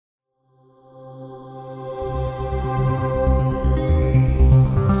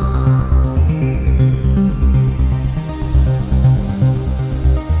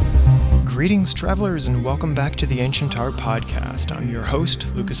Greetings, travelers, and welcome back to the Ancient Art Podcast. I'm your host,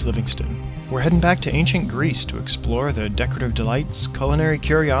 Lucas Livingston. We're heading back to ancient Greece to explore the decorative delights, culinary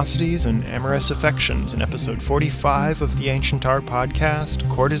curiosities, and amorous affections in episode 45 of the Ancient Art Podcast,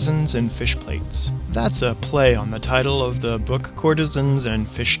 Courtesans and Fish Plates. That's a play on the title of the book Courtesans and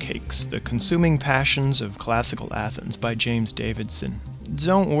Fish Cakes, The Consuming Passions of Classical Athens by James Davidson.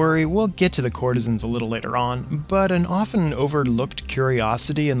 Don't worry, we'll get to the courtesans a little later on, but an often overlooked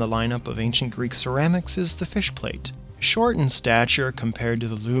curiosity in the lineup of ancient Greek ceramics is the fish plate. Short in stature compared to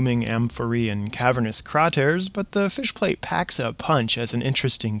the looming amphorae and cavernous craters, but the fish plate packs a punch as an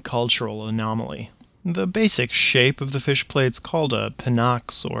interesting cultural anomaly. The basic shape of the fish plate is called a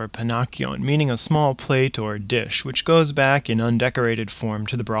panax or panakion, meaning a small plate or dish, which goes back in undecorated form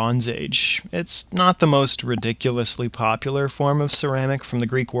to the Bronze Age. It's not the most ridiculously popular form of ceramic from the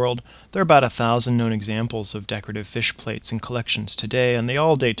Greek world. There are about 1,000 known examples of decorative fish plates in collections today, and they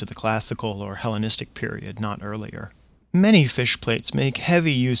all date to the classical or Hellenistic period, not earlier. Many fish plates make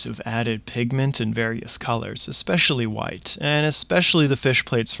heavy use of added pigment in various colors, especially white, and especially the fish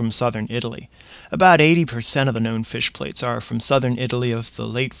plates from southern Italy. About 80% of the known fish plates are from southern Italy of the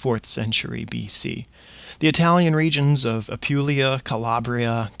late 4th century BC. The Italian regions of Apulia,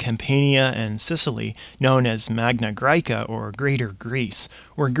 Calabria, Campania, and Sicily, known as Magna Graeca or Greater Greece,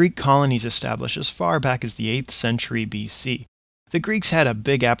 were Greek colonies established as far back as the 8th century BC. The Greeks had a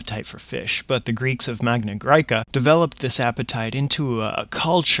big appetite for fish, but the Greeks of Magna Graeca developed this appetite into a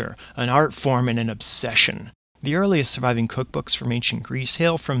culture, an art form, and an obsession. The earliest surviving cookbooks from ancient Greece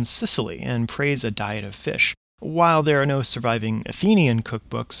hail from Sicily and praise a diet of fish. While there are no surviving Athenian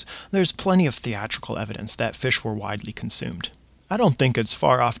cookbooks, there's plenty of theatrical evidence that fish were widely consumed. I don't think it's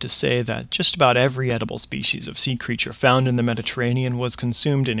far off to say that just about every edible species of sea creature found in the Mediterranean was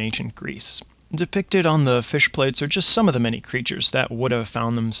consumed in ancient Greece. Depicted on the fish plates are just some of the many creatures that would have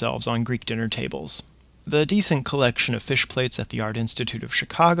found themselves on Greek dinner tables. The decent collection of fish plates at the Art Institute of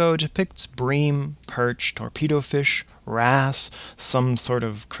Chicago depicts bream, perch, torpedo fish, wrasse, some sort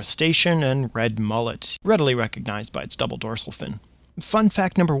of crustacean, and red mullet, readily recognized by its double dorsal fin. Fun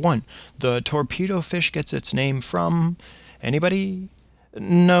fact number 1, the torpedo fish gets its name from... anybody?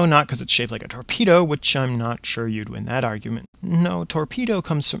 No, not because it's shaped like a torpedo, which I'm not sure you'd win that argument. No, torpedo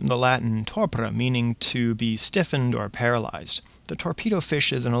comes from the Latin torpora, meaning to be stiffened or paralyzed. The torpedo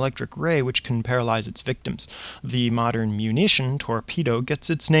fish is an electric ray which can paralyze its victims. The modern munition, torpedo, gets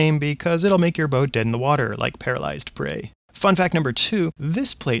its name because it'll make your boat dead in the water, like paralyzed prey. Fun fact number 2,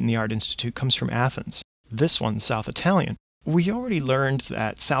 this plate in the Art Institute comes from Athens. This one's South Italian. We already learned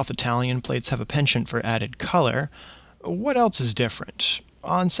that South Italian plates have a penchant for added color. What else is different?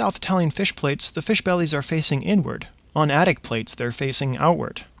 On South Italian fish plates, the fish bellies are facing inward. On Attic plates, they're facing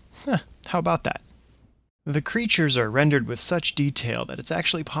outward. How about that? The creatures are rendered with such detail that it's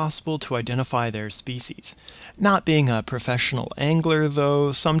actually possible to identify their species. Not being a professional angler,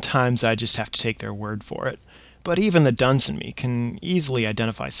 though, sometimes I just have to take their word for it. But even the dunce in me can easily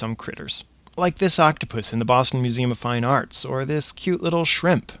identify some critters. Like this octopus in the Boston Museum of Fine Arts, or this cute little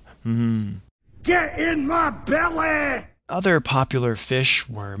shrimp. Get in my belly! Other popular fish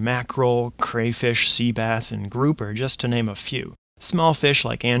were mackerel, crayfish, sea bass, and grouper, just to name a few. Small fish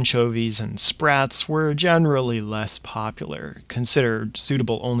like anchovies and sprats were generally less popular, considered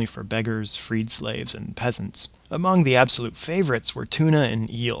suitable only for beggars, freed slaves, and peasants. Among the absolute favorites were tuna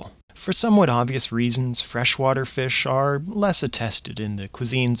and eel. For somewhat obvious reasons, freshwater fish are less attested in the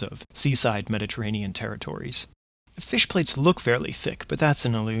cuisines of seaside Mediterranean territories. Fish plates look fairly thick, but that's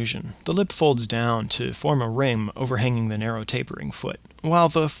an illusion. The lip folds down to form a rim overhanging the narrow tapering foot. While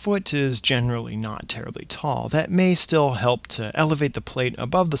the foot is generally not terribly tall, that may still help to elevate the plate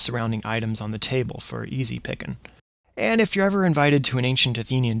above the surrounding items on the table for easy picking. And if you're ever invited to an ancient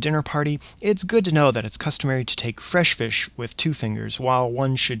Athenian dinner party, it's good to know that it's customary to take fresh fish with 2 fingers, while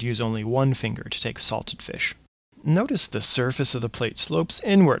one should use only 1 finger to take salted fish. Notice the surface of the plate slopes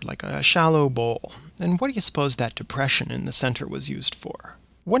inward like a shallow bowl. And what do you suppose that depression in the center was used for?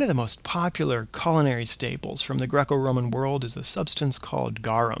 One of the most popular culinary staples from the Greco-Roman world is a substance called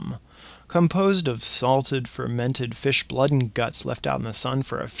garum. Composed of salted, fermented fish blood and guts left out in the sun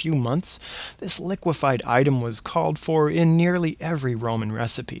for a few months, this liquefied item was called for in nearly every Roman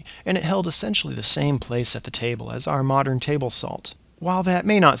recipe, and it held essentially the same place at the table as our modern table salt. While that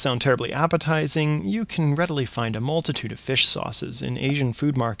may not sound terribly appetizing, you can readily find a multitude of fish sauces in Asian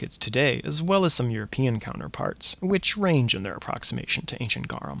food markets today, as well as some European counterparts, which range in their approximation to ancient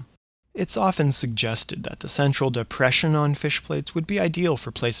garum. It's often suggested that the central depression on fish plates would be ideal for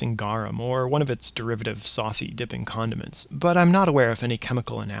placing garum or one of its derivative saucy dipping condiments, but I'm not aware if any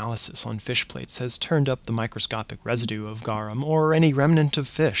chemical analysis on fish plates has turned up the microscopic residue of garum, or any remnant of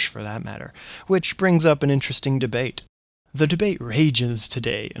fish for that matter, which brings up an interesting debate. The debate rages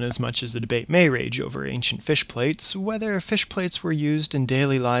today, inasmuch as the debate may rage over ancient fish plates, whether fish plates were used in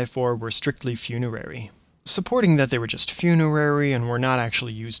daily life or were strictly funerary. Supporting that they were just funerary and were not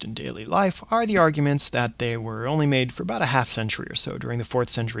actually used in daily life are the arguments that they were only made for about a half century or so during the 4th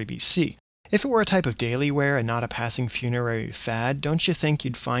century BC. If it were a type of daily wear and not a passing funerary fad, don't you think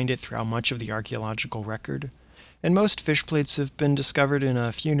you'd find it throughout much of the archaeological record? And most fish plates have been discovered in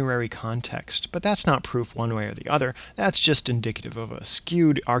a funerary context, but that's not proof one way or the other, that's just indicative of a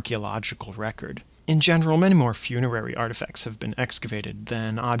skewed archaeological record. In general, many more funerary artifacts have been excavated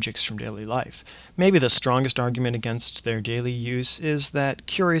than objects from daily life. Maybe the strongest argument against their daily use is that,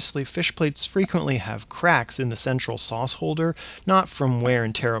 curiously, fish plates frequently have cracks in the central sauce holder, not from wear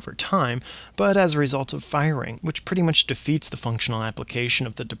and tear over time, but as a result of firing, which pretty much defeats the functional application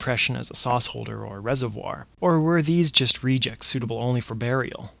of the depression as a sauce holder or reservoir. Or were these just rejects suitable only for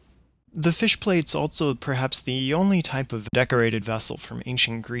burial? The fish plate's also perhaps the only type of decorated vessel from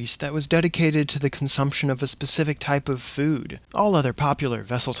ancient Greece that was dedicated to the consumption of a specific type of food. All other popular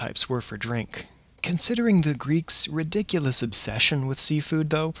vessel types were for drink. Considering the Greeks' ridiculous obsession with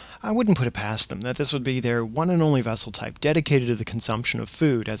seafood, though, I wouldn't put it past them that this would be their one and only vessel type dedicated to the consumption of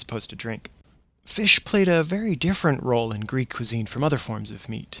food as opposed to drink. Fish played a very different role in Greek cuisine from other forms of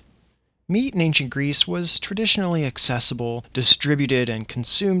meat. Meat in ancient Greece was traditionally accessible, distributed, and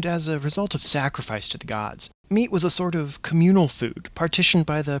consumed as a result of sacrifice to the gods. Meat was a sort of communal food, partitioned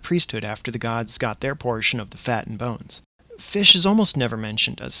by the priesthood after the gods got their portion of the fat and bones. Fish is almost never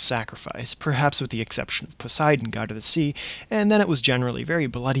mentioned as sacrifice, perhaps with the exception of Poseidon, god of the sea, and then it was generally very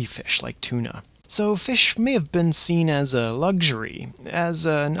bloody fish like tuna. So fish may have been seen as a luxury, as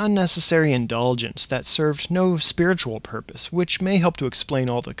an unnecessary indulgence that served no spiritual purpose, which may help to explain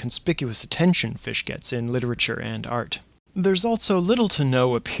all the conspicuous attention fish gets in literature and art. There's also little to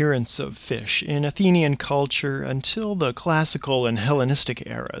no appearance of fish in Athenian culture until the classical and Hellenistic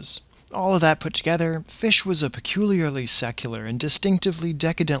eras. All of that put together, fish was a peculiarly secular and distinctively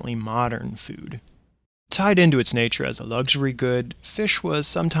decadently modern food. Tied into its nature as a luxury good, fish was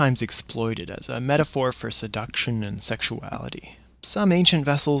sometimes exploited as a metaphor for seduction and sexuality. Some ancient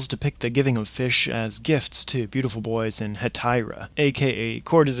vessels depict the giving of fish as gifts to beautiful boys in hetaira, aka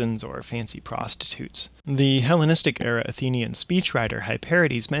courtesans or fancy prostitutes. The Hellenistic-era Athenian speechwriter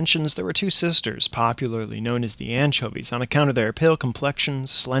Hyperides mentions there were two sisters, popularly known as the anchovies, on account of their pale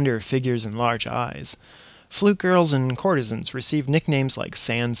complexions, slender figures, and large eyes. Flute girls and courtesans received nicknames like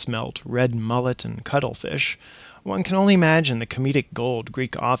sand smelt, red mullet, and cuttlefish. One can only imagine the comedic gold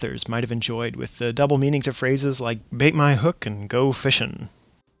Greek authors might have enjoyed with the double meaning to phrases like bait my hook and go fishin'.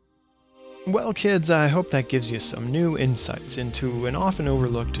 Well, kids, I hope that gives you some new insights into an often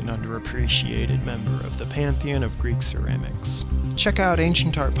overlooked and underappreciated member of the pantheon of Greek ceramics. Check out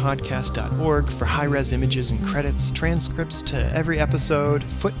ancientartpodcast.org for high-res images and credits, transcripts to every episode,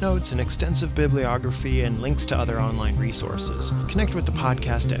 footnotes, and extensive bibliography, and links to other online resources. Connect with the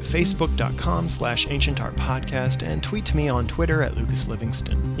podcast at facebook.com/ancientartpodcast and tweet to me on Twitter at Lucas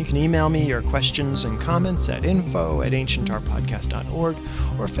Livingston. You can email me your questions and comments at info@ancientartpodcast.org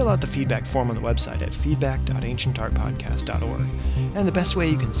or fill out the feedback form on the website at feedback.ancientartpodcast.org. And the best way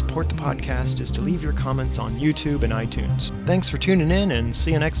you can support the podcast is to leave your comments on YouTube and iTunes. Thanks for tuning in, and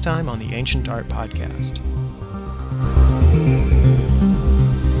see you next time on the Ancient Art Podcast.